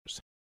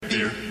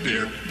Beer,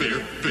 beer,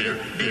 beer, beer,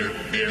 beer,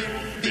 beer,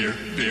 beer,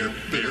 beer,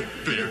 beer,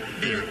 beer,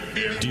 beer,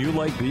 beer. Do you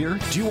like beer?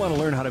 Do you want to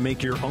learn how to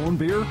make your own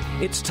beer?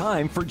 It's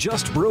time for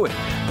Just Brew It,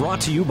 brought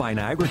to you by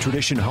Niagara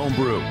Tradition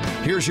Homebrew.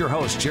 Here's your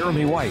host,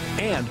 Jeremy White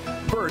and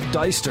Bert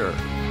Deister.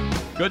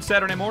 Good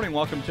Saturday morning.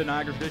 Welcome to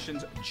Niagara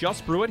Tradition's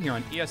Just Brew It here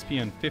on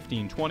ESPN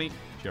 1520.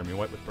 Jeremy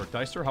White with Bert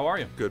Deister. How are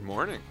you? Good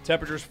morning.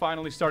 Temperatures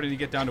finally starting to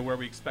get down to where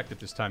we expect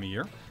at this time of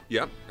year.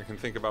 Yep, I can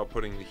think about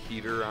putting the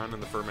heater on in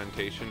the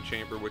fermentation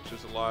chamber, which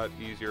is a lot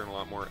easier and a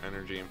lot more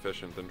energy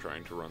efficient than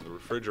trying to run the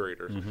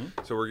refrigerators.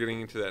 So we're getting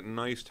into that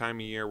nice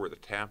time of year where the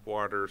tap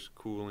water's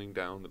cooling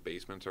down, the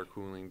basements are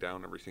cooling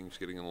down, everything's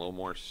getting a little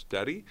more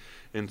steady.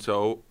 And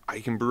so I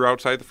can brew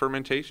outside the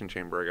fermentation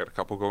chamber. I got a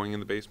couple going in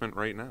the basement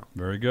right now.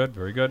 Very good,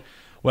 very good.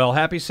 Well,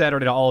 happy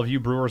Saturday to all of you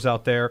brewers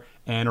out there,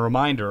 and a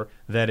reminder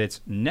that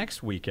it's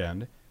next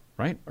weekend,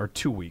 right? Or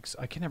 2 weeks.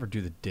 I can never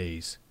do the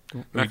days.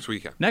 Next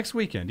weekend. Next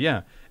weekend,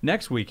 yeah.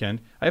 Next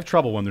weekend. I have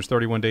trouble when there's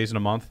 31 days in a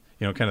month.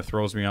 You know, it kind of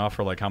throws me off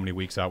for like how many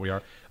weeks out we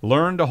are.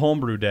 Learn to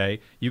Homebrew Day.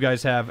 You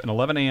guys have an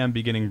 11 a.m.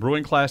 beginning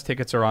brewing class.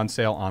 Tickets are on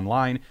sale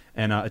online,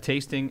 and a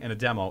tasting and a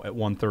demo at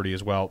 1:30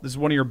 as well. This is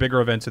one of your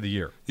bigger events of the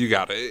year. You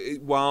got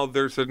it. While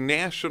there's a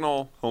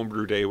National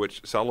Homebrew Day,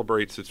 which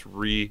celebrates its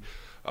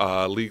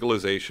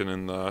legalization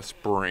in the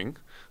spring.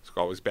 It's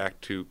always back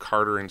to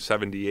Carter in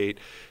 78.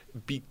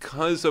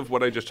 Because of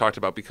what I just talked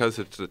about, because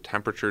the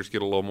temperatures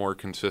get a little more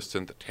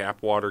consistent, the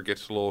tap water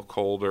gets a little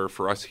colder.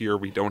 For us here,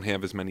 we don't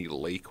have as many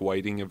lake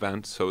whiting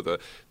events, so the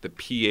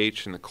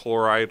pH and the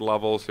chloride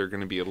levels, they're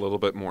going to be a little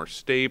bit more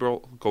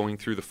stable going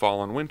through the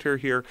fall and winter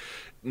here.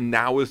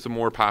 Now is the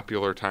more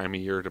popular time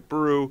of year to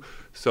brew,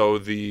 so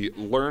the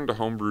Learn to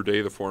Homebrew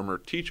Day, the former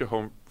Teach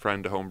a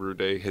Friend to Homebrew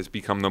Day, has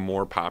become the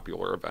more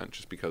popular event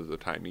just because of the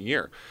time of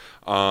year.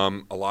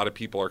 A lot of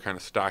people are kind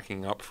of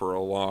stocking up for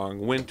a long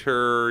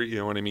winter, you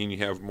know what I mean? You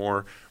have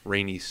more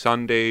rainy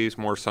Sundays,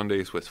 more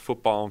Sundays with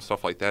football and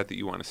stuff like that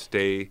you want to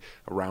stay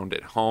around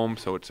at home,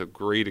 so it's a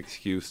great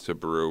excuse to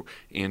brew,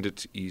 and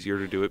it's easier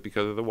to do it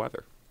because of the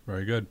weather.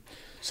 Very good.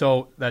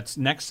 So that's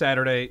next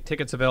Saturday.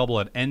 Tickets available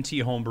at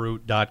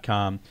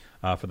nthomebrew.com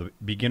for the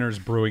beginners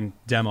brewing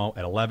demo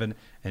at 11,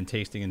 and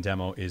tasting and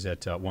demo is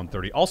at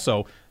 1:30.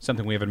 Also,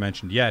 something we haven't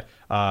mentioned yet,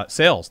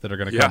 sales that are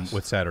going to come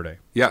with Saturday.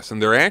 Yes,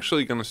 and they're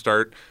actually going to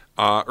start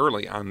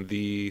early on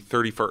the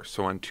 31st,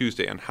 so on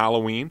Tuesday. On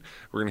Halloween,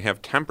 we're going to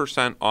have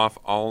 10% off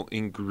all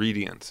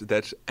ingredients.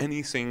 That's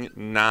anything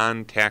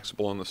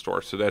non-taxable in the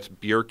store. So that's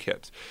beer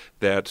kits,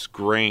 that's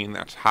grain,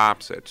 that's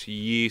hops, that's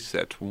yeast,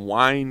 that's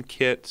wine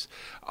kits,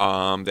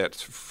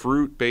 that's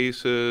fruit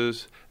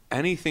bases,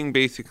 anything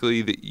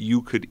basically that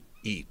you could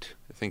eat.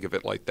 Think of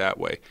it like that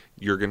way.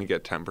 You're going to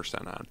get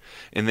 10% on.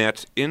 And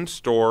that's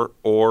in-store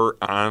or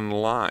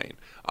online.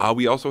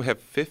 We also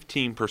have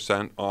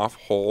 15% off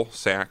whole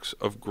sacks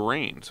of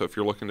grain. So if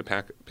you're looking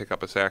to pick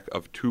up a sack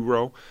of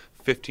 2-row,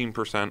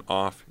 15%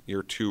 off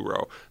your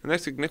 2-row. And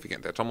that's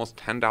significant. That's almost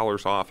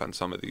 $10 off on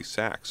some of these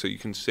sacks. So you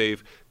can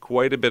save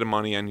quite a bit of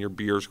money on your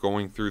beers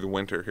going through the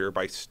winter here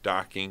by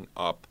stocking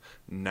up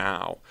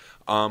now.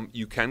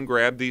 You can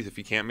grab these. If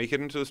you can't make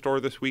it into the store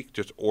this week,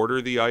 just order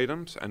the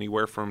items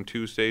anywhere from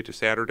Tuesday to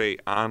Saturday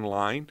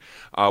online.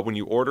 When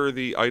you order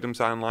the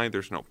items online,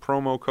 there's no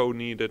promo code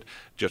needed.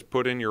 Just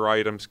put in your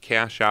items,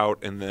 cash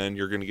out, and then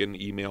you're going to get an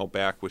email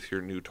back with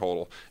your new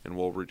total, and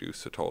we'll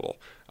reduce the total.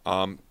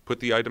 Put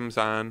the items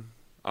on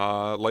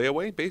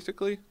layaway,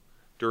 basically,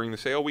 during the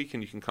sale week,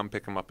 and you can come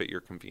pick them up at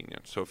your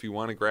convenience. So if you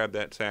want to grab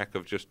that sack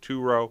of just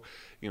 2-row,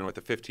 at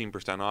the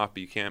 15% off,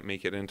 but you can't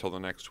make it until the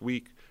next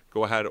week,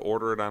 go ahead,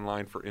 order it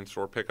online for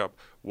in-store pickup.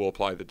 We'll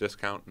apply the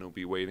discount, and it'll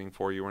be waiting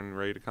for you when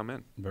ready to come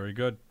in. Very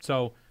good.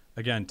 So,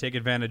 again, take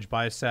advantage,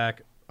 buy a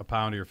sack, a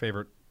pound of your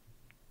favorite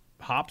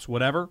hops,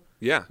 whatever.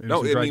 Yeah. Maybe No,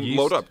 I mean, yeast.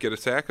 load up. Get a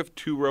sack of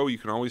 2-row. You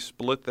can always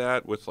split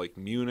that with, like,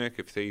 Munich.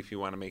 If you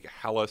want to make a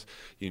Helles,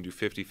 you can do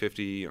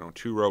 50-50,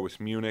 2-row with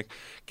Munich.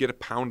 Get a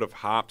pound of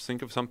hops.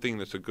 Think of something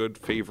that's a good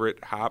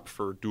favorite hop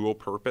for dual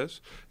purpose,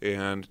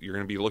 and you're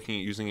going to be looking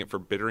at using it for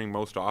bittering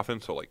most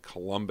often, so like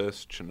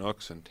Columbus,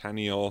 Chinook,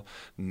 Centennial,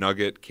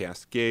 Nugget,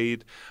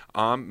 Cascade.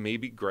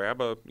 Maybe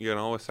grab a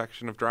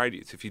section of dried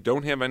yeast. If you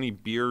don't have any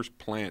beers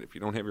planned, if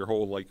you don't have your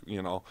whole,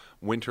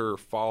 winter or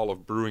fall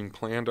of brewing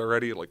planned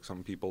already, like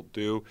some people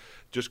do,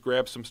 just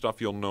grab some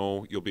stuff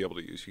you'll be able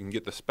to use. You can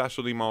get the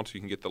specialty malts, you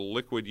can get the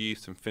liquid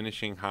yeast and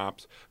finishing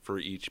hops for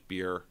each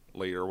beer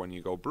later when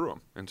you go brew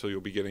them. And so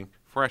you'll be getting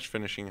fresh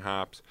finishing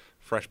hops,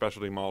 fresh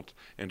specialty malt,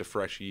 and a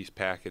fresh yeast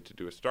packet to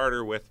do a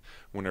starter with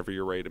whenever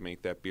you're ready to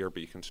make that beer.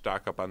 But you can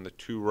stock up on the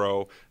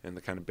 2-row and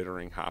the kind of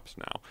bittering hops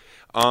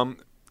now.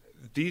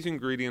 These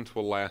ingredients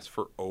will last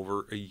for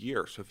over a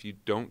year. So if you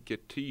don't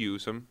get to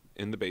use them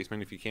in the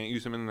basement, if you can't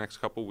use them in the next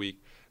couple weeks,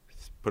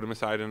 put them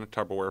aside in a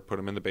Tupperware, put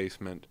them in the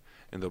basement,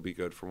 and they'll be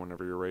good for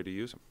whenever you're ready to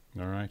use them.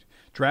 All right.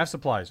 Draft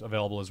supplies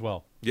available as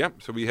well.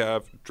 Yep. So we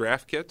have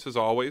draft kits as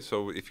always.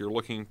 So if you're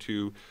looking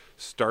to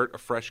start a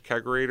fresh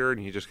kegerator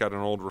and you just got an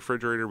old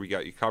refrigerator, we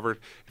got you covered.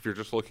 If you're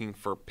just looking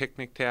for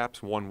picnic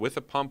taps, one with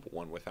a pump,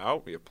 one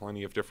without, we have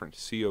plenty of different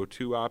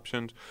CO2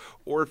 options.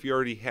 Or if you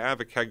already have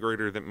a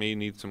kegerator that may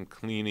need some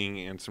cleaning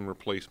and some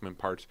replacement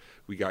parts,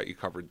 we got you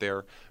covered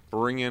there.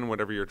 Bring in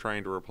whatever you're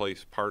trying to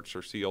replace parts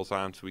or seals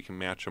on so we can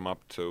match them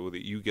up so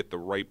that you get the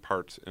right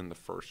parts in the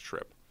first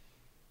trip.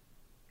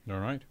 All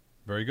right.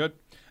 Very good.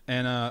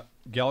 And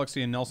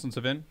Galaxy and Nelson's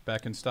have been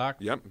back in stock?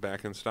 Yep,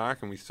 back in stock,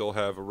 and we still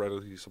have a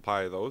ready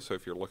supply of those. So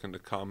if you're looking to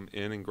come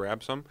in and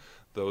grab some,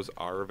 those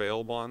are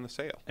available on the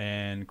sale.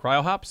 And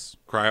Cryo Hops?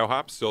 Cryo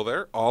Hops still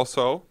there,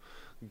 also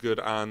good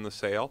on the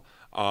sale,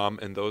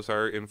 and those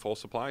are in full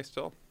supply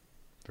still.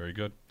 Very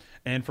good.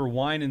 And for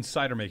wine and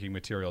cider making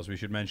materials, we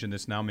should mention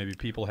this now. Maybe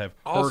people have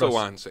heard Also us.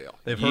 on sale.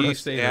 They've heard us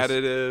Yeast say this.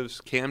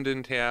 additives,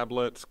 Camden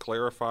tablets,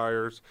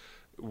 clarifiers.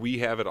 We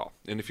have it all.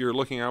 And if you're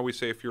looking, I always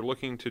say, if you're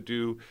looking to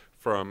do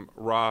from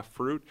raw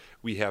fruit,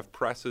 we have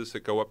presses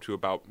that go up to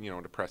about,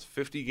 to press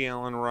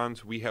 50-gallon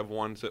runs. We have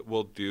ones that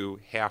will do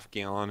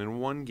half-gallon and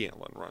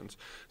 1-gallon runs.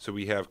 So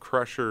we have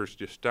crushers,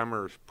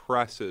 destemmers,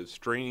 presses,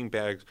 straining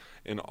bags,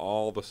 in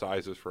all the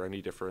sizes for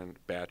any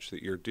different batch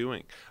that you're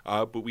doing.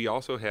 But we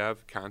also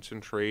have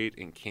concentrate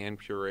and canned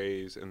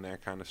purees and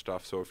that kind of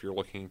stuff. So if you're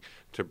looking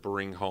to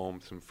bring home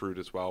some fruit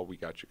as well, we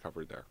got you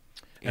covered there.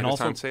 And it's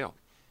also on sale.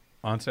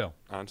 On sale.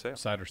 On sale.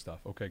 Cider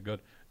stuff. Okay,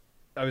 good.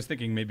 I was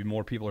thinking maybe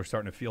more people are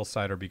starting to feel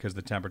cider because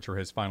the temperature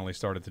has finally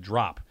started to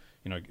drop.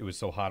 It was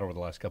so hot over the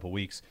last couple of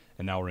weeks,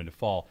 and now we're into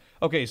fall.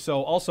 Okay,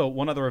 so also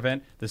one other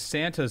event, the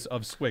Santas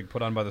of Swig,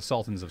 put on by the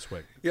Sultans of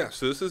Swig. Yeah,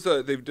 so this is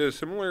they did a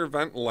similar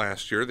event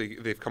last year.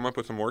 They've come up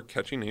with a more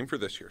catchy name for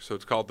this year. So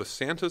it's called the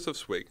Santas of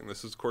Swig, and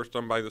this is, of course,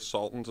 done by the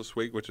Sultans of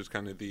Swig, which is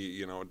kind of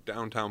the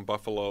downtown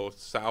Buffalo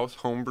South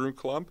homebrew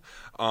club,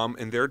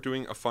 and they're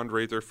doing a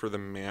fundraiser for the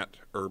Matt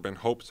Urban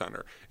Hope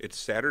Center. It's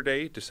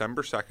Saturday,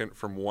 December 2nd,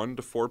 from 1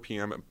 to 4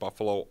 p.m. at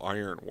Buffalo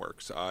Iron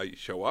Works. You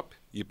show up.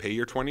 You pay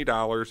your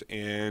 $20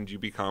 and you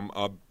become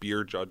a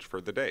beer judge for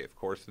the day. Of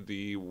course,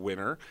 the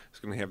winner is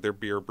going to have their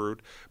beer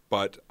brewed.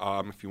 But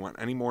if you want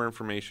any more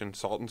information,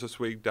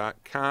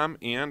 sultansofswig.com.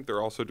 And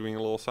they're also doing a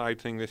little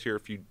side thing this year.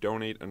 If you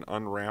donate an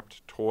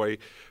unwrapped toy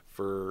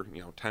for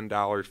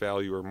 $10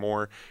 value or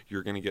more,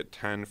 you're going to get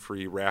 10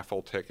 free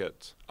raffle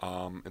tickets.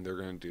 And they're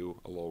going to do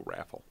a little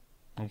raffle.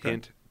 Okay.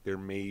 Hint, there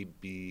may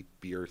be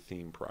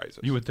beer-themed prizes.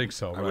 You would think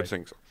so, right? I would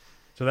think so.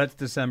 So that's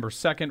December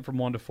 2nd from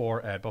 1 to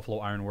 4 at Buffalo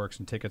Iron Works,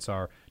 and tickets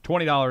are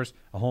 $20,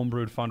 a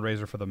homebrewed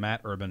fundraiser for the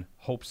Matt Urban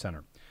Hope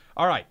Center.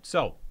 All right,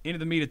 so into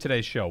the meat of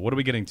today's show. What are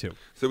we getting to?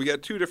 So we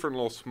got two different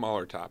little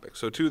smaller topics.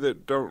 So two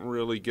that don't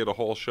really get a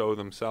whole show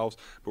themselves,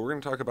 but we're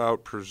going to talk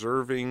about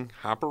preserving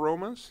hop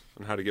aromas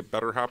and how to get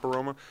better hop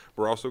aroma.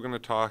 We're also going to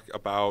talk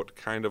about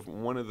kind of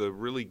one of the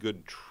really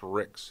good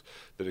tricks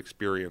that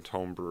experienced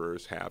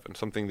homebrewers have, and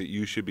something that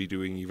you should be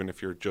doing even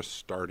if you're just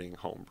starting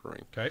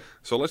homebrewing. Okay.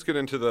 So let's get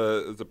into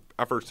the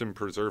efforts in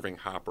preserving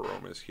hop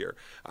aromas here.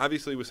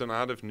 Obviously, with a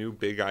lot of new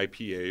big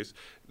IPAs,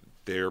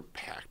 they're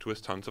packed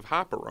with tons of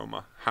hop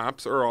aroma.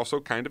 Hops are also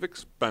kind of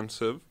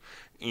expensive,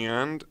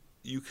 and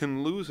you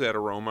can lose that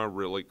aroma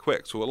really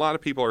quick. So a lot of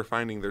people are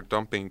finding they're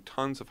dumping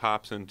tons of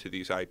hops into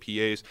these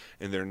IPAs,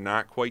 and they're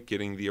not quite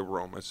getting the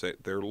aromas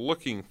that they're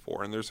looking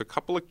for. And there's a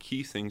couple of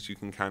key things you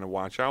can kind of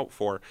watch out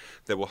for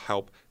that will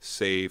help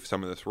save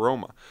some of this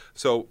aroma.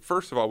 So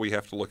first of all, we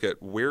have to look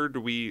at, where do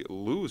we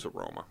lose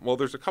aroma? Well,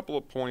 there's a couple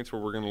of points where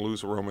we're going to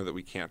lose aroma that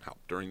we can't help: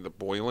 during the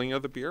boiling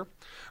of the beer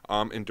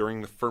and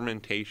during the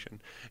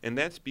fermentation. And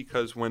that's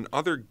because when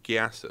other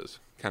gases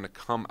kind of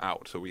come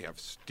out, so we have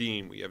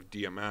steam, we have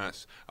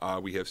DMS,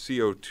 we have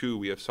CO2,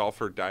 we have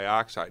sulfur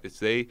dioxide. As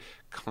they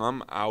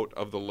come out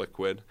of the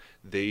liquid,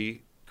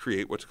 they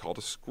create what's called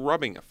a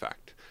scrubbing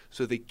effect.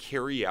 So they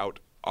carry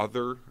out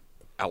other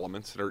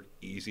elements that are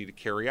easy to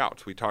carry out.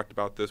 So we talked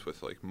about this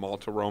with like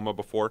malt aroma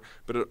before,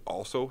 but it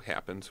also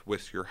happens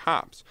with your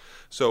hops.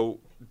 So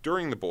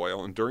during the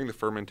boil and during the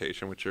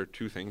fermentation, which are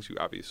two things you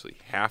obviously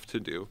have to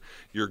do,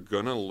 you're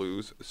going to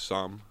lose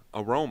some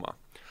aroma.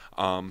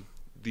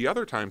 The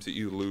other times that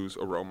you lose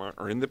aroma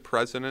are in the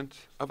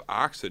presence of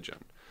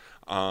oxygen,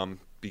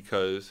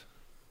 because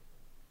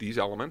these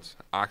elements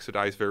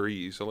oxidize very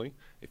easily.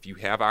 If you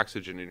have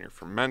oxygen in your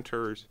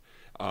fermenters,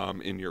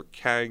 in your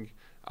keg,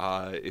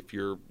 if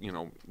your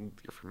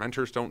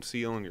fermenters don't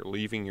seal and you're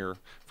leaving your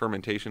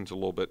fermentations a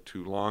little bit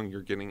too long,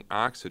 you're getting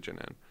oxygen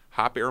in.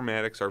 Hop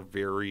aromatics are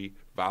very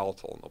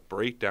volatile, and they'll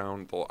break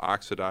down, they'll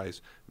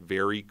oxidize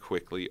very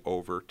quickly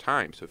over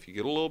time. So if you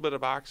get a little bit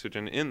of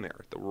oxygen in there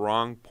at the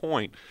wrong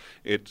point,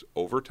 it's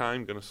over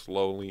time going to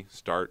slowly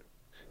start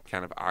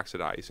kind of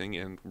oxidizing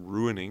and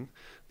ruining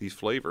these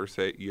flavors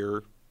that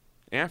you're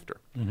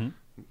after. Mm-hmm.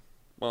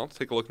 Well, let's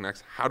take a look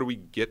next. How do we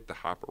get the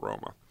hop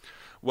aroma?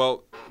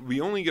 Well, we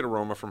only get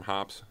aroma from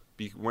hops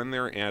when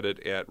they're added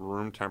at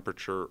room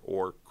temperature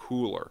or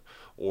cooler,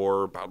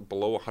 or about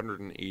below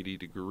 180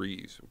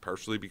 degrees,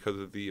 partially because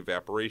of the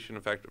evaporation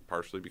effect,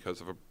 partially because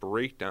of a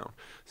breakdown.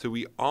 So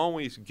we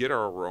always get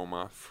our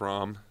aroma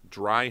from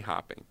dry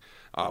hopping,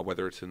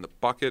 whether it's in the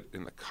bucket,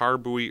 in the car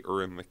buoy,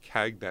 or in the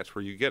keg. That's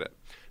where you get it.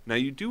 Now,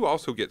 you do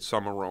also get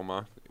some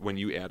aroma when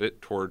you add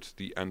it towards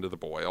the end of the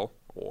boil,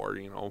 or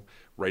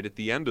right at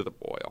the end of the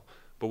boil.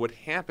 But what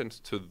happens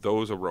to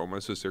those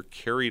aromas is they're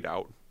carried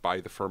out by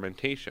the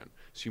fermentation.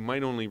 So you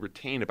might only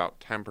retain about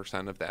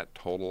 10% of that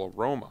total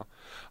aroma.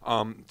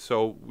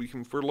 So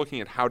if we're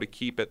looking at how to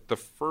keep it, the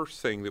first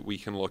thing that we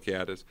can look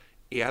at is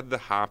add the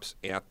hops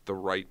at the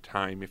right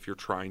time if you're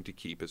trying to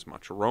keep as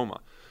much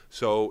aroma.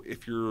 So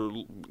if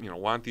you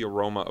want the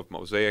aroma of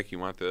Mosaic, you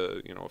want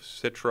the of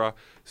Citra,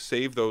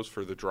 save those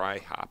for the dry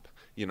hop.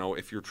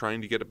 If you're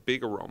trying to get a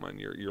big aroma and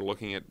you're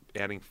looking at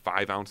adding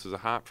 5 ounces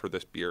of hop for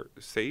this beer,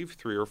 save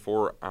 3 or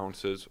 4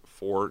 ounces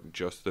for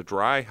just the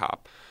dry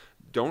hop.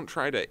 Don't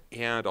try to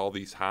add all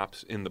these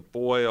hops in the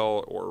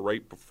boil or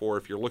right before.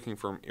 If you're looking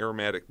for an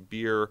aromatic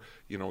beer,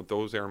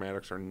 those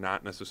aromatics are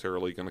not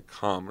necessarily going to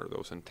come, or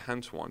those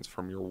intense ones,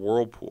 from your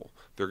whirlpool.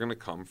 They're going to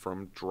come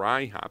from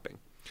dry hopping.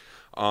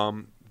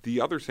 The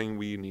other thing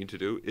we need to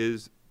do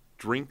is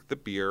drink the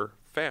beer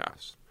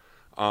fast.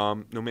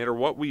 No matter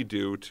what we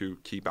do to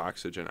keep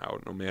oxygen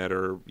out, no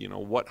matter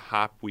what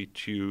hop we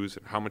choose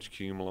and how much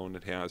cumulone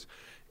it has,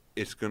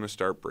 it's going to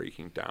start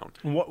breaking down.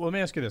 Let me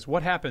ask you this.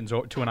 What happens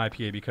to an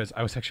IPA? Because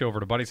I was actually over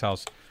to Buddy's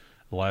house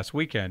last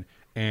weekend,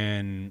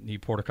 and he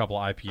poured a couple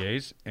of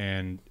IPAs,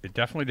 and it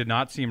definitely did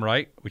not seem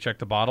right. We checked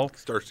the bottle. It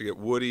starts to get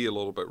woody, a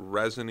little bit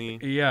resiny.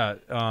 Yeah.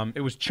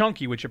 It was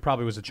chunky, which it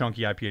probably was a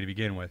chunky IPA to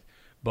begin with,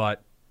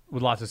 but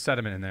with lots of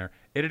sediment in there.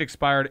 It had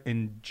expired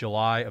in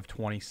July of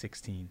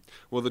 2016.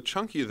 Well, the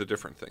chunky is a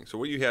different thing. So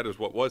what you had is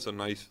what was a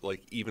nice,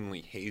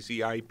 evenly hazy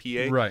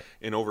IPA. Right.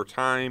 And over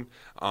time,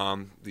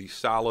 the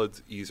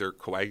solids either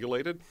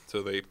coagulated,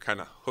 so they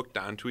kind of hooked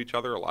onto each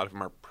other. A lot of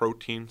them are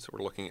protein, so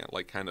we're looking at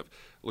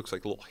looks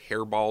like little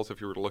hairballs if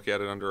you were to look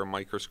at it under a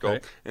microscope.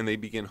 Right. And they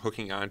begin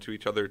hooking onto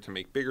each other to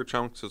make bigger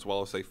chunks, as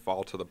well as they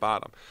fall to the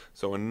bottom.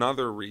 So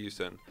another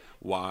reason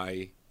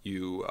why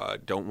you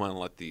don't want to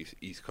let these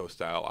East Coast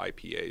style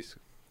IPAs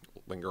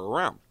linger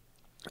around.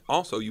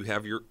 Also, you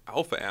have your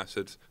alpha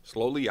acids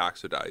slowly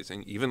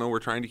oxidizing. Even though we're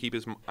trying to keep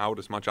out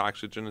as much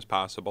oxygen as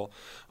possible,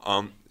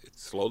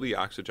 it's slowly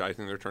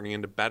oxidizing. They're turning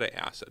into beta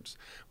acids,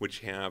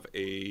 which have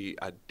a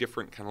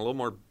different, kind of a little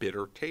more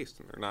bitter taste,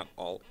 and they're not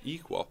all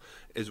equal,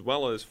 as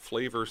well as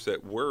flavors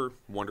that were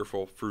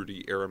wonderful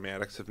fruity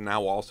aromatics have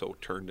now also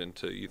turned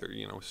into either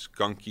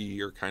skunky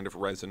or kind of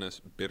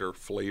resinous bitter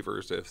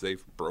flavors as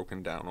they've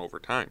broken down over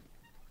time.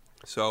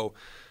 So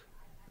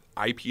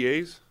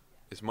IPAs,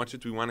 as much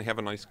as we want to have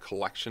a nice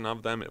collection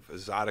of them, of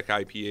exotic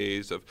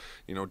IPAs, of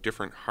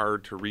different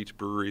hard-to-reach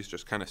breweries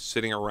just kind of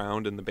sitting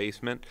around in the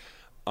basement,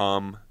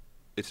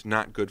 it's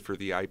not good for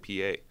the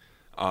IPA.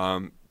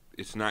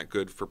 It's not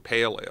good for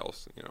pale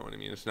ales. You know what I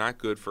mean? It's not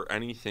good for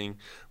anything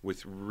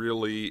with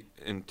really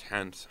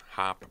intense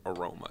hop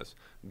aromas.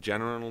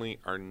 Generally,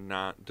 are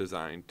not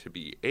designed to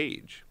be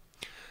aged.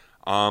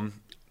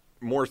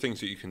 More things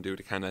that you can do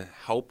to kind of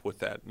help with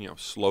that,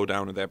 slow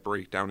down and that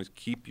breakdown, is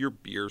keep your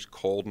beers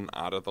cold and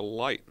out of the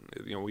light.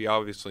 We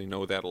obviously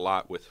know that a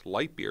lot with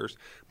light beers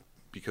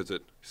because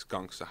it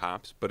skunks the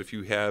hops. But if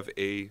you have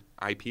a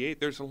IPA,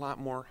 there's a lot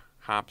more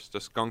hops to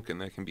skunk, and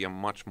that can be a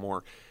much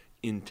more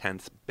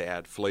intense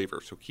bad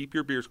flavor. So keep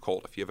your beers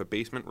cold. If you have a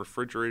basement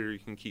refrigerator, you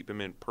can keep them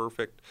in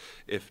perfect.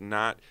 If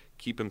not,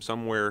 keep them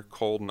somewhere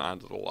cold and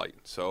out of the light.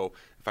 So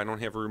if I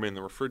don't have room in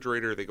the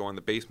refrigerator, they go on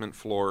the basement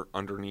floor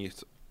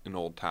underneath an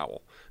old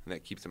towel, and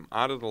that keeps them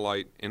out of the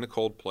light in a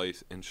cold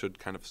place and should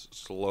kind of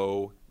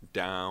slow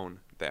down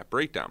that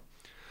breakdown.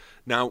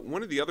 Now,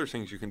 one of the other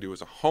things you can do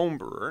as a home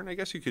brewer, and I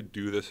guess you could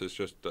do this as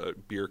just a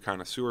beer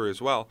connoisseur as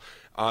well,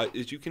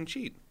 is you can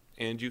cheat.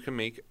 And you can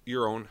make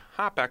your own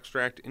hop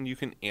extract, and you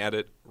can add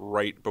it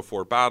right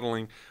before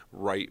bottling,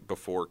 right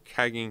before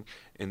kegging,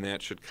 and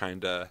that should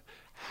kind of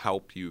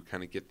help you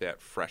kind of get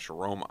that fresh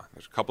aroma.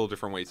 There's a couple of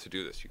different ways to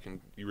do this.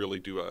 You really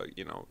do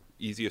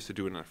easiest to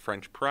do it in a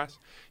French press.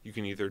 You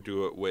can either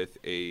do it with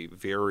a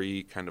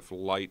very kind of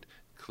light,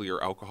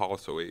 clear alcohol,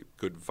 so a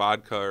good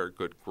vodka or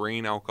good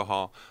grain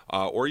alcohol,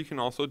 or you can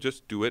also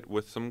just do it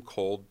with some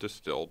cold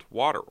distilled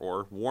water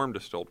or warm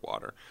distilled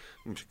water.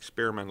 And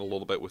experiment a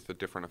little bit with the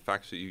different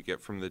effects that you get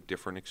from the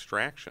different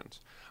extractions.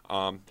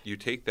 You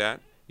take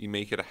that, you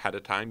make it ahead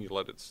of time, you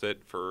let it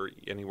sit for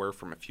anywhere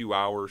from a few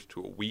hours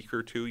to a week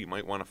or two. You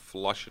might want to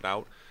flush it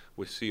out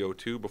with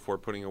CO2 before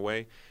putting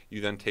away. You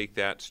then take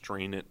that,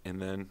 strain it,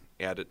 and then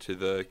add it to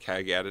the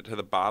keg, add it to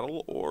the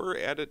bottle, or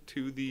add it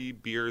to the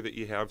beer that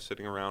you have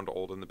sitting around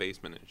old in the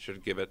basement. It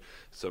should give it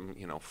some,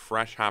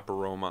 fresh hop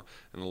aroma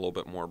and a little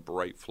bit more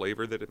bright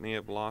flavor that it may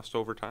have lost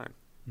over time.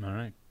 All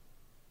right.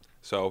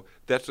 So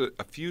that's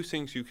a few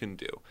things you can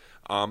do.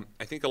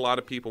 I think a lot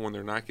of people, when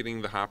they're not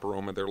getting the hop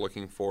aroma they're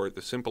looking for,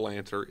 the simple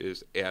answer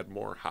is add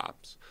more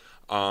hops.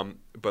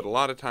 But a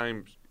lot of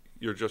times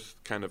you're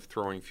just kind of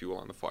throwing fuel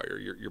on the fire.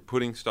 You're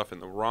putting stuff in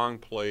the wrong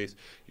place.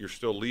 You're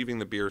still leaving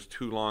the beers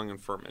too long in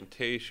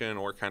fermentation,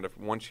 or kind of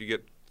once you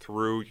get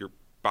through, you're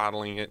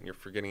bottling it and you're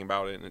forgetting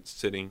about it and it's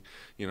sitting,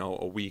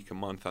 a week, a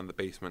month on the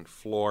basement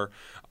floor.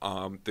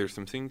 There's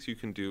some things you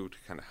can do to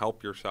kind of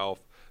help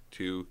yourself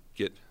to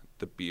get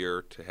the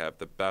beer to have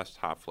the best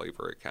hop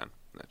flavor it can.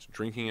 That's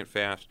drinking it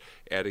fast,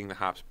 adding the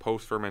hops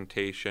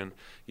post-fermentation,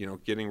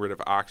 getting rid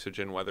of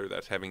oxygen, whether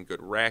that's having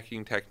good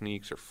racking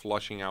techniques or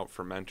flushing out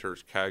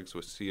fermenters, kegs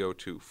with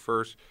CO2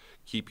 first.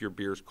 Keep your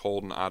beers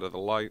cold and out of the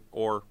light,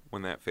 or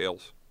when that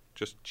fails,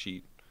 just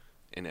cheat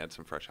and add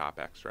some fresh hop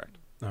extract.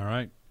 All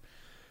right.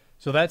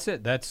 So that's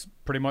it. That's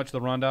pretty much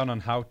the rundown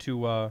on how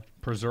to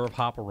preserve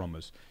hop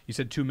aromas. You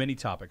said too many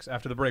topics.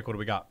 After the break, what do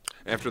we got?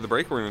 After the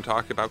break, we're going to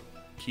talk about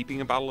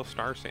keeping a bottle of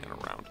Star San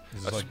around.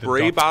 A like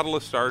spray bottle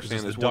of Star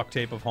San is the duct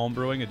tape of home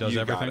brewing. It does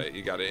everything.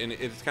 You got it. And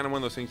it's kind of one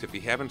of those things, if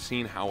you haven't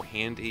seen how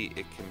handy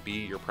it can be,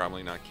 you're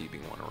probably not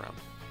keeping one around.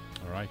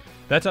 All right.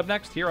 That's up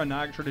next here on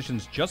Niagara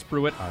Traditions Just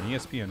Brew It on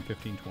ESPN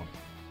 1520.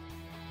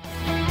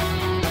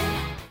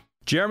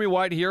 Jeremy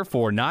White here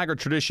for Niagara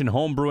Tradition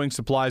Home Brewing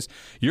Supplies.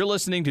 You're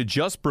listening to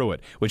Just Brew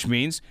It, which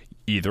means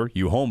either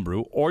you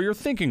homebrew or you're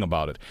thinking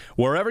about it.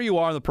 Wherever you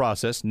are in the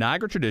process,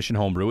 Niagara Tradition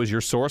Homebrew is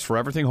your source for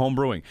everything home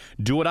brewing.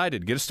 Do what I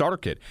did. Get a starter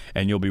kit,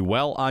 and you'll be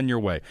well on your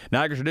way.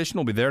 Niagara Tradition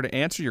will be there to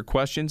answer your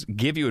questions,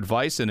 give you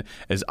advice, and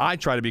as I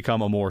try to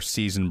become a more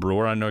seasoned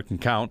brewer, I know I can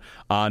count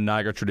on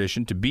Niagara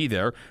Tradition to be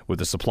there with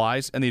the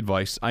supplies and the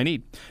advice I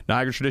need.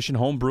 Niagara Tradition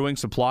Home Brewing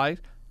Supply,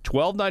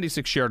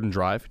 1296 Sheridan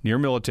Drive, near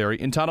Military,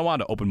 in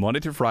Tonawanda. Open Monday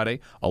through Friday,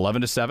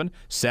 11 to 7,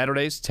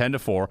 Saturdays, 10 to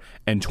 4,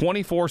 and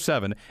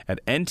 24/7 at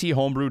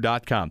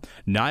nthomebrew.com.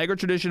 Niagara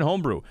Tradition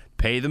Homebrew.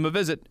 Pay them a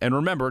visit, and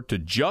remember to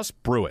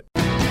just brew it.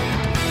 All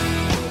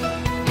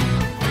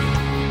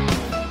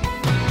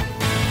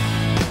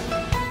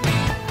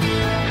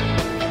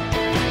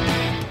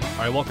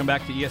right, welcome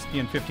back to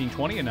ESPN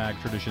 1520 and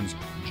Niagara Traditions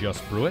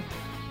Just Brew It.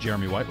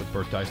 Jeremy White with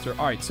Bert Deister.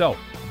 All right, so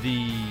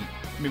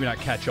maybe not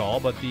catch-all,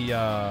 but the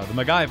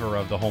MacGyver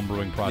of the home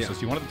brewing process.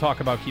 Yeah. You wanted to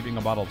talk about keeping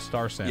a bottle of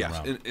Star San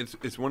around. Yes,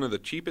 it's one of the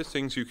cheapest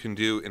things you can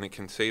do, and it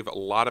can save a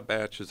lot of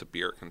batches of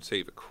beer. It can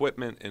save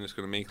equipment, and it's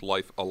going to make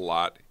life a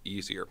lot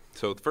easier.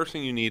 So the first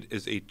thing you need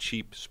is a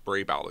cheap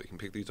spray bottle. You can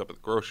pick these up at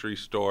the grocery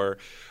store,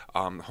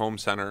 home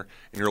center,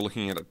 and you're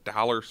looking at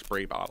 $1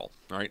 spray bottle.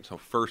 All right, so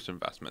first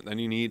investment. Then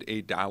you need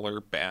a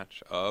 $1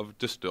 batch of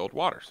distilled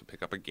water. So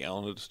pick up a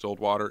gallon of distilled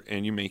water,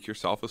 and you make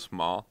yourself a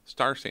small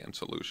Star San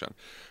solution.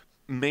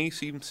 May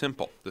seem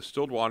simple.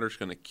 Distilled water is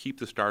going to keep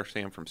the Star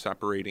San from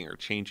separating or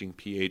changing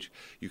pH.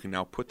 You can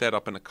now put that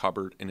up in a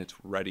cupboard, and it's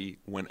ready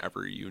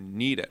whenever you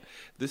need it.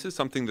 This is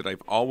something that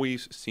I've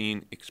always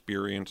seen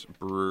experienced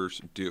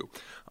brewers do.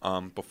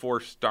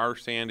 Before Star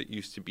San, it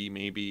used to be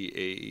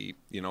maybe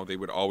they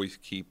would always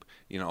keep,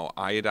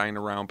 iodine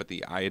around, but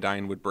the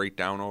iodine would break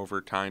down over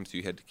time, so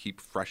you had to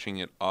keep freshening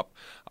it up.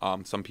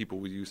 Some people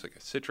would use like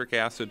a citric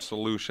acid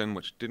solution,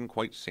 which didn't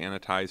quite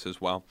sanitize as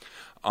well.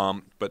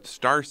 But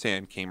Star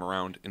San came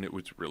around, and it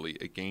was really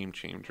a game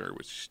changer. It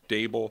was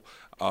stable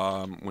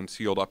when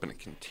sealed up in a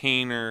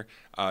container.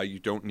 You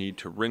don't need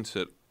to rinse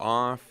it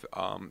off.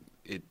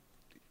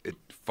 It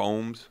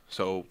foams,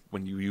 so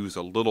when you use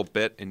a little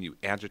bit and you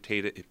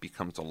agitate it, it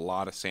becomes a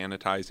lot of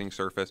sanitizing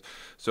surface.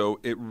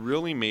 So it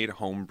really made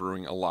home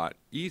brewing a lot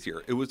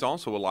easier. It was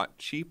also a lot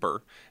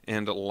cheaper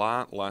and a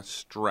lot less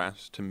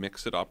stress to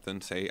mix it up than,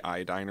 say,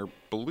 iodine or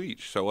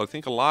bleach. So I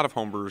think a lot of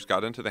home brewers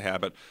got into the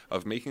habit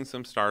of making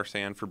some Star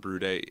San for brew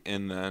day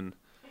and then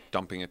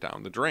dumping it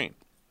down the drain.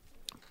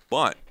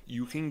 But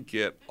you can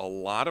get a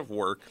lot of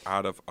work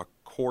out of a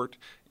quart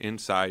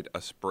inside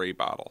a spray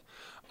bottle.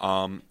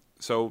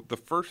 So the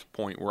first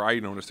point where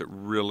I notice it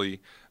really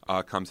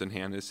comes in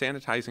hand is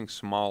sanitizing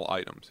small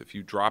items. If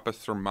you drop a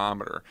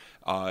thermometer,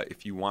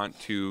 if you want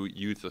to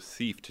use a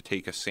sieve to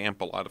take a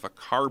sample out of a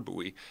car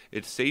buoy,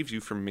 it saves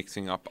you from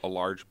mixing up a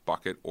large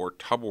bucket or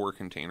Tupperware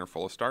container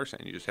full of Star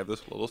San. You just have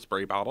this little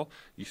spray bottle,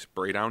 you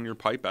spray down your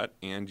pipette,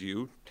 and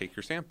you take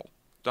your sample.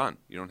 Done.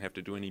 You don't have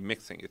to do any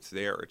mixing. It's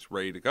there. It's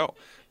ready to go.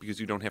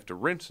 Because you don't have to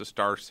rinse the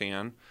Star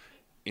San,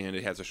 and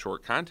it has a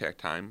short contact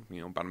time,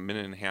 about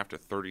 1.5 to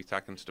 30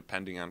 seconds,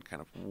 depending on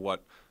kind of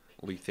what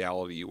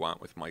lethality you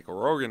want with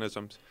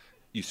microorganisms.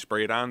 You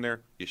spray it on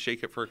there, you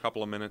shake it for a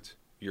couple of minutes,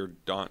 you're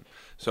done.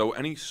 So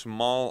any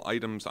small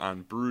items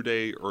on brew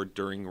day or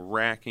during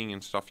racking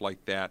and stuff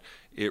like that,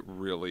 it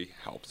really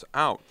helps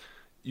out.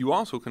 You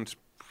also can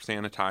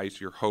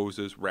sanitize your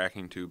hoses,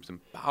 racking tubes, and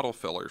bottle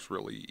fillers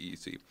really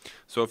easy.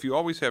 So if you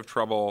always have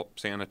trouble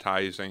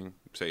sanitizing,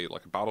 say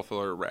like a bottle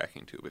filler or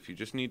racking tube, if you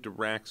just need to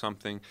rack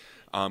something,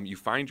 you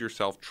find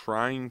yourself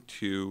trying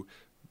to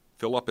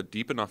fill up a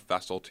deep enough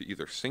vessel to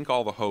either sink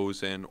all the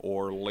hose in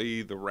or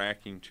lay the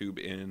racking tube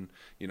in,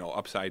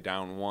 upside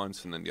down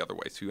once and then the other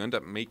way. So you end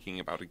up making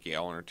about a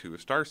gallon or two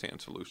of Star San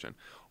solution.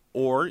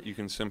 Or you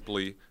can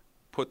simply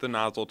put the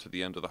nozzle to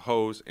the end of the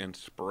hose and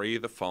spray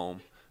the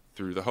foam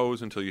through the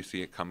hose until you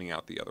see it coming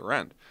out the other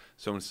end.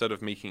 So instead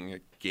of making a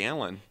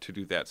gallon to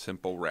do that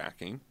simple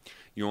racking,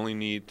 you only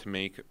need to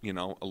make,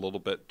 a little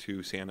bit to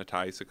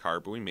sanitize the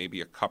carboy,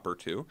 maybe a cup or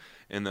two,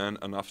 and then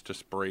enough to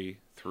spray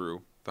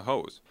through the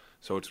hose.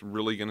 So it's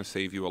really going to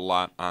save you a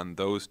lot on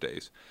those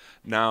days.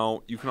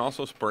 Now, you can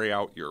also spray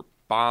out your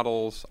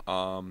bottles,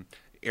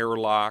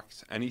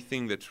 airlocks,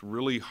 anything that's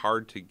really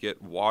hard to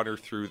get water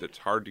through, that's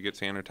hard to get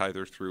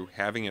sanitizers through.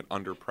 Having it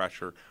under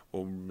pressure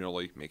will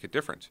really make a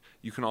difference.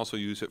 You can also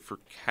use it for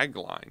keg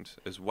lines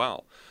as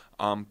well.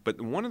 But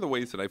one of the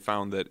ways that I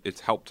found that it's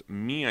helped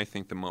me, I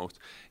think, the most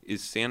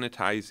is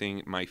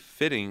sanitizing my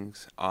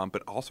fittings,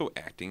 but also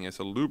acting as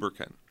a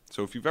lubricant.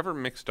 So if you've ever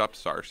mixed up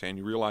Star Sand,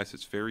 you realize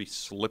it's very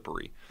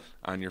slippery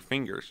on your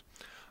fingers.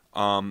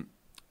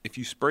 If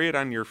you spray it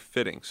on your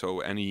fitting, so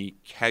any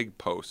keg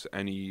posts,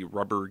 any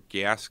rubber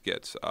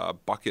gaskets,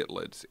 bucket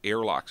lids,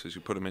 airlocks as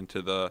you put them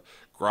into the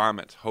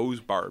grommets,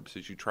 hose barbs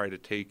as you try to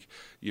take,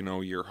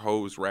 your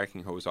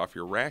racking hose off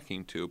your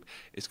racking tube,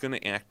 it's going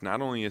to act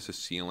not only as a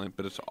sealant,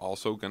 but it's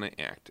also going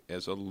to act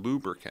as a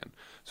lubricant.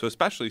 So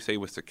especially, say,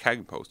 with the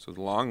keg posts,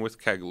 along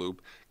with keg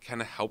lube,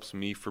 kind of helps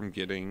me from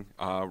getting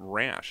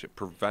rash. It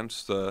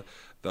prevents the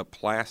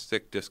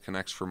plastic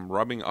disconnects from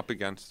rubbing up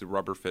against the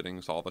rubber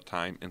fittings all the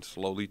time and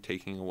slowly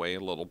taking away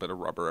a little bit of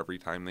rubber every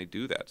time they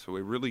do that. So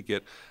we really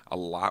get a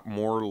lot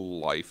more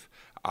life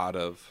out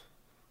of,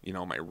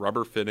 my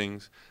rubber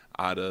fittings,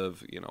 out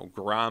of,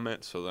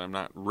 grommets, so that I'm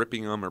not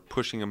ripping them or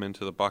pushing them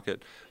into the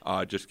bucket,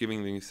 just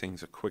giving these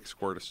things a quick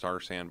squirt of Star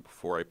Sand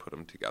before I put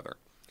them together.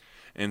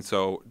 And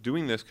so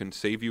doing this can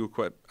save you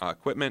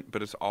equipment,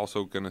 but it's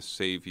also going to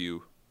save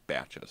you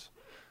batches.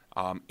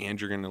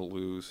 And you're going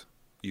to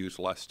use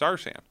less Star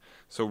Sand.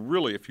 So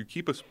really, if you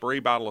keep a spray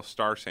bottle of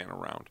Star Sand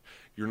around,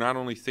 you're not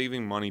only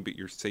saving money, but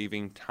you're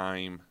saving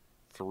time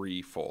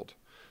threefold.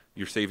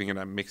 You're saving it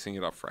on mixing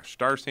it up fresh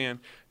Star Sand.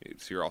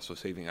 You're also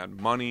saving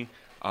on money.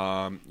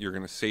 You're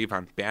going to save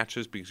on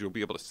batches because you'll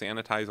be able to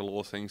sanitize a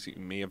little things that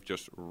you may have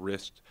just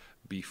risked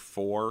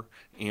before.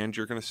 And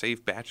you're going to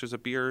save batches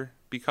of beer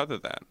because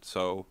of that.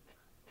 So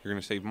you're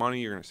going to save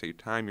money, you're going to save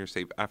time, you're going to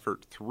save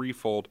effort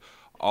threefold.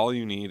 All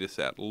you need is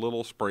that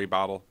little spray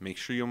bottle. Make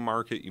sure you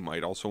mark it. You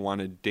might also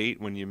want to date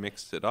when you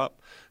mix it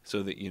up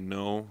so that you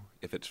know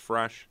if it's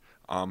fresh.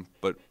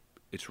 But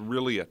it's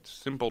really a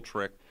simple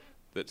trick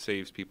that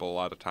saves people a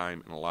lot of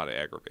time and a lot of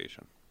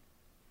aggravation.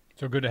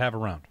 So good to have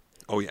around.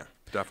 Oh, yeah,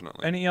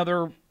 definitely. Any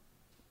other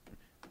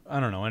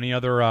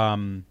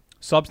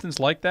substance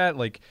like that?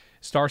 Like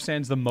Star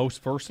Sand's the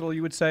most versatile,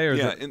 you would say? Or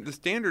yeah, and the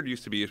standard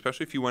used to be,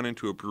 especially if you went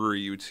into a brewery,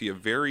 you would see a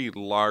very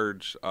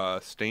large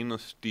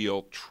stainless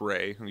steel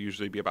tray,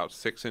 usually be about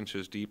 6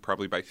 inches deep,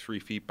 probably by 3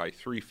 feet by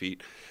 3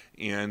 feet,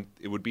 and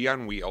it would be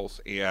on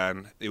wheels,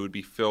 and it would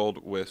be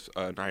filled with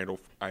an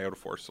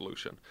iodophore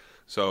solution.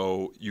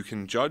 So you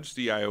can judge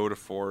the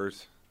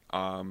iodophores,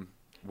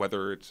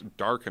 whether it's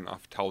dark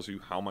enough tells you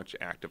how much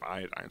active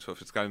iodine. So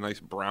if it's got a nice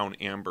brown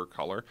amber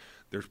color,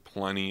 there's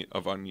plenty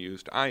of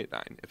unused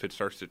iodine. If it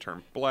starts to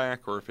turn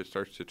black or if it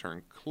starts to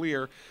turn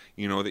clear,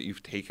 you know that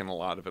you've taken a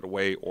lot of it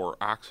away or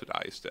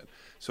oxidized it.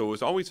 So it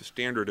was always a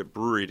standard at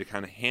brewery to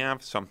kind of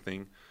have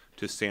something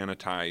to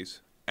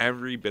sanitize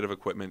every bit of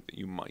equipment that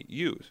you might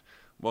use.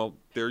 Well,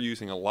 they're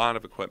using a lot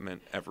of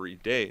equipment every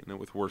day, and it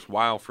was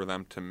worthwhile for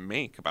them to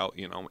make about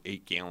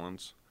 8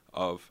 gallons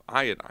of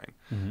iodine.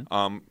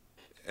 Mm-hmm.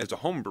 As a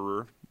home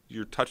brewer,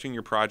 you're touching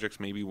your projects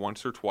maybe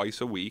once or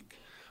twice a week,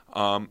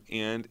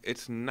 and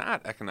it's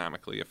not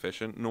economically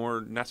efficient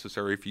nor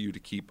necessary for you to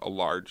keep a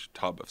large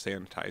tub of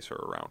sanitizer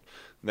around.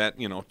 That,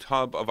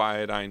 tub of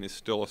iodine is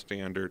still a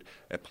standard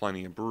at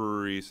plenty of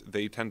breweries.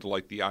 They tend to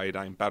like the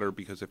iodine better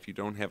because if you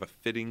don't have a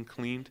fitting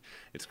cleaned,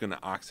 it's going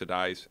to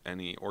oxidize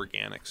any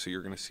organics. So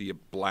you're going to see a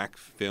black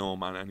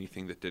film on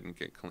anything that didn't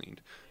get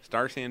cleaned.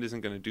 Star Sand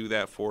isn't going to do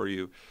that for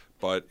you,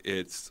 but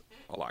it's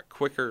a lot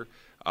quicker.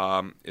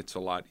 It's a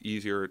lot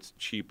easier. It's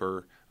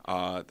cheaper.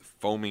 The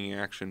foaming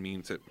action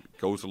means it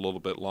goes a little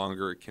bit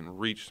longer. It can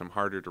reach some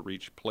harder to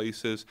reach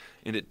places,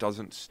 and it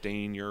doesn't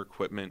stain your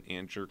equipment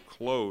and your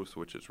clothes,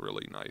 which is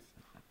really nice.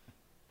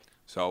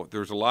 So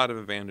there's a lot of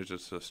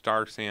advantages to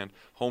Star Sand.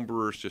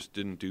 Homebrewers just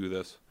didn't do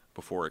this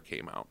before it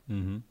came out.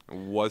 Mm-hmm. It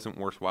wasn't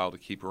worthwhile to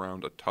keep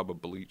around a tub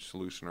of bleach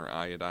solution or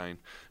iodine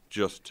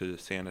just to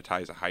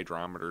sanitize a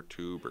hydrometer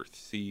tube or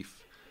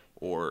thief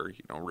or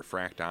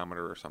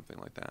refractometer or something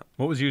like that.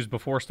 What was used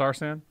before Star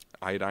Sand?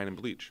 Iodine and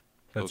bleach.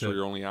 Those were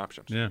your only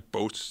options. Yeah.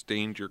 Both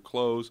stained your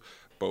clothes.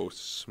 Both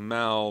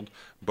smelled.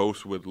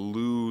 Both would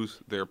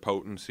lose their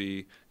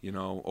potency,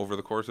 over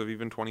the course of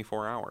even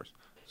 24 hours.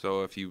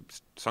 So if you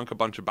sunk a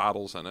bunch of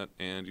bottles in it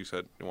and you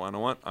said, you know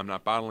what, I'm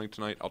not bottling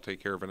tonight, I'll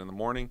take care of it in the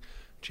morning,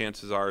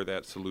 chances are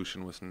that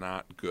solution was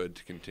not good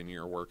to continue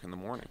your work in the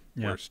morning.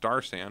 Yeah. Whereas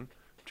Star Sand,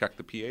 check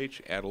the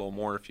pH, add a little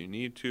more if you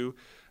need to,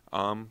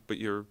 but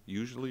you're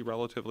usually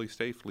relatively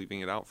safe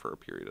leaving it out for a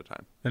period of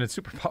time. And it's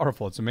super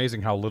powerful. It's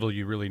amazing how little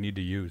you really need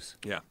to use.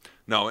 Yeah.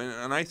 No,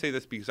 and I say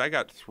this because I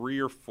got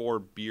 3 or 4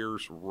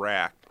 beers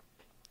racked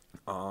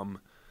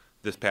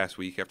this past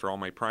week after all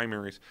my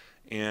primaries,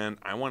 And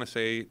I want to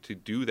say to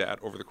do that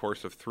over the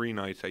course of 3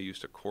 nights, I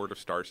used a quart of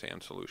Star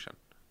San solution.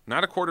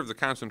 Not a quart of the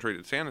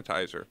concentrated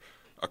sanitizer,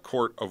 a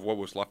quart of what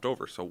was left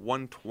over. So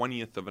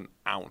 1/20th of an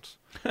ounce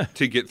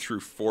to get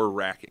through 4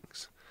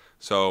 rackings.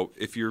 So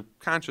if you're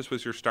conscious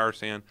with your Star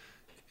San,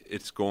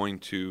 it's going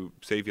to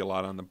save you a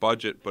lot on the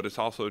budget, but it's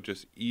also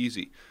just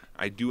easy.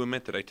 I do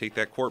admit that I take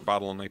that quart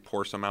bottle and I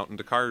pour some out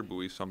into car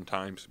buoys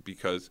sometimes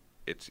because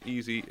it's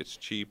easy, it's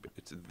cheap,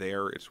 it's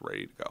there, it's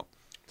ready to go.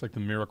 It's like the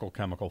miracle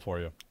chemical for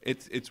you.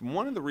 It's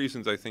one of the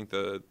reasons I think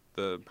the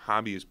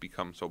hobby has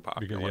become so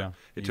popular. Because,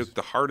 it took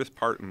the hardest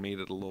part and made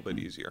it a little bit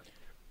easier.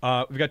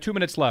 We've got 2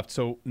 minutes left.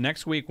 So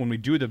next week when we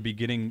do the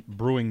beginning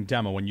brewing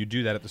demo, when you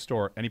do that at the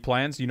store, any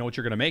plans? Do you know what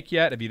you're going to make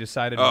yet? Have you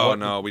decided? Oh,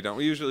 no, we don't.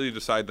 We usually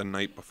decide the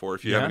night before.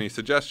 If you have any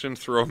suggestions,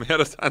 throw them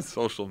at us on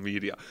social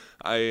media.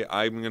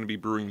 I'm going to be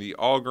brewing the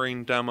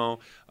all-grain demo.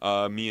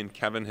 Me and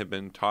Kevin have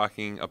been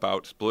talking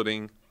about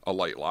splitting a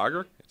light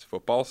lager. It's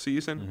football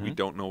season. We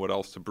don't know what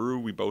else to brew.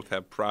 We both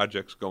have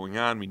projects going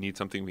on. We need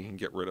something we can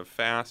get rid of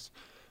fast.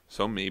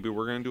 So maybe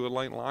we're going to do a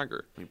light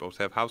lager. We both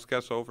have house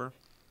guests over.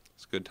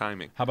 It's good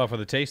timing. How about for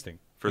the tasting?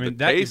 That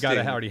tasting, you've got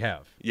to already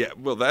have. Yeah,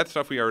 well, that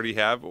stuff we already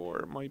have, or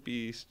it might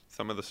be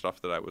some of the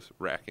stuff that I was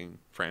racking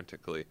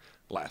frantically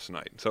last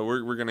night. So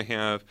we're going to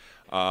have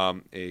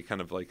a kind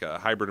of like a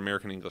hybrid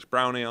American English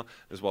brown ale,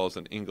 as well as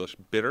an English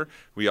bitter.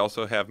 We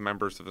also have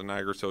members of the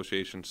Niagara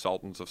Association,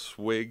 Sultans of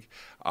Swig,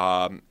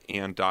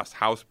 and Das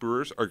House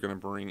Brewers are going to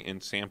bring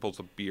in samples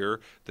of beer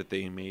that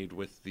they made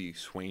with the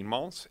Swain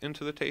malts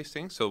into the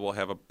tasting. So we'll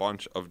have a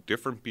bunch of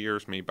different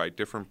beers made by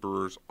different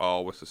brewers,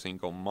 all with a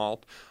single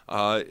malt,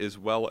 as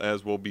well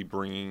as we'll be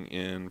bringing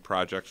in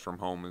projects from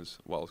home as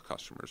well as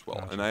customers.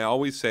 And I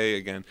always say,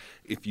 again,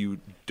 if you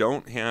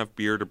don't have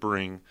beer to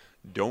bring,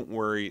 don't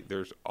worry.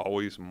 There's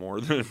always more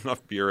than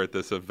enough beer at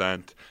this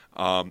event.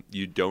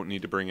 You don't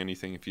need to bring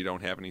anything if you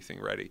don't have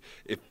anything ready.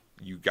 If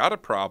you got a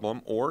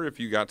problem or if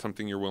you got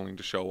something you're willing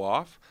to show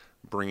off,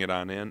 bring it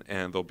on in,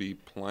 and there'll be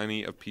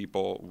plenty of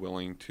people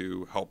willing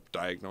to help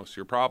diagnose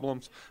your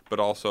problems, but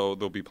also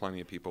there'll be plenty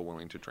of people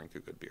willing to drink a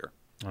good beer.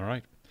 All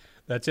right.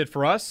 That's it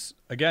for us.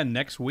 Again,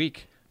 next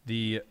week,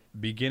 the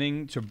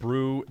Beginning to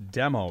Brew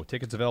demo.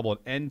 Tickets available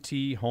at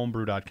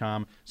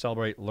nthomebrew.com.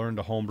 Celebrate Learn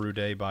to Homebrew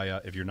Day by,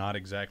 if you're not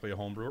exactly a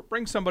homebrewer,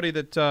 bring somebody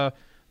that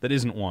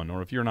isn't one.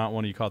 Or if you're not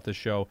one and you caught this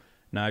show,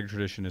 Niagara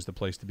Tradition is the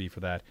place to be for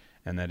that.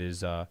 And that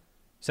is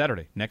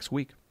Saturday, next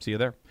week. See you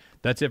there.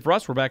 That's it for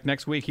us. We're back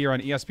next week here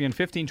on ESPN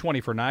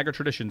 1520 for Niagara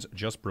Tradition's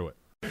Just Brew It.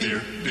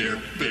 Beer,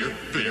 beer, beer,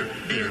 beer,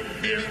 beer,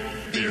 beer,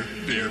 beer,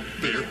 beer,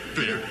 beer,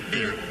 beer,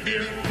 beer,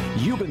 beer.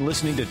 You've been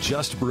listening to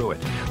Just Brew It,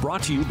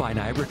 brought to you by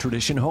Niagara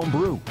Tradition Home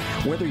Brew.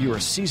 Whether you're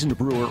a seasoned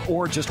brewer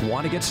or just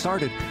want to get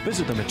started,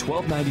 visit them at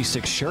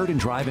 1296 Sheridan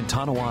Drive in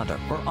Tonawanda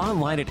or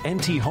online at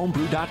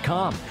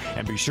nthomebrew.com.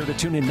 And be sure to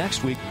tune in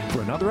next week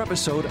for another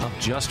episode of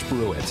Just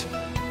Brew It.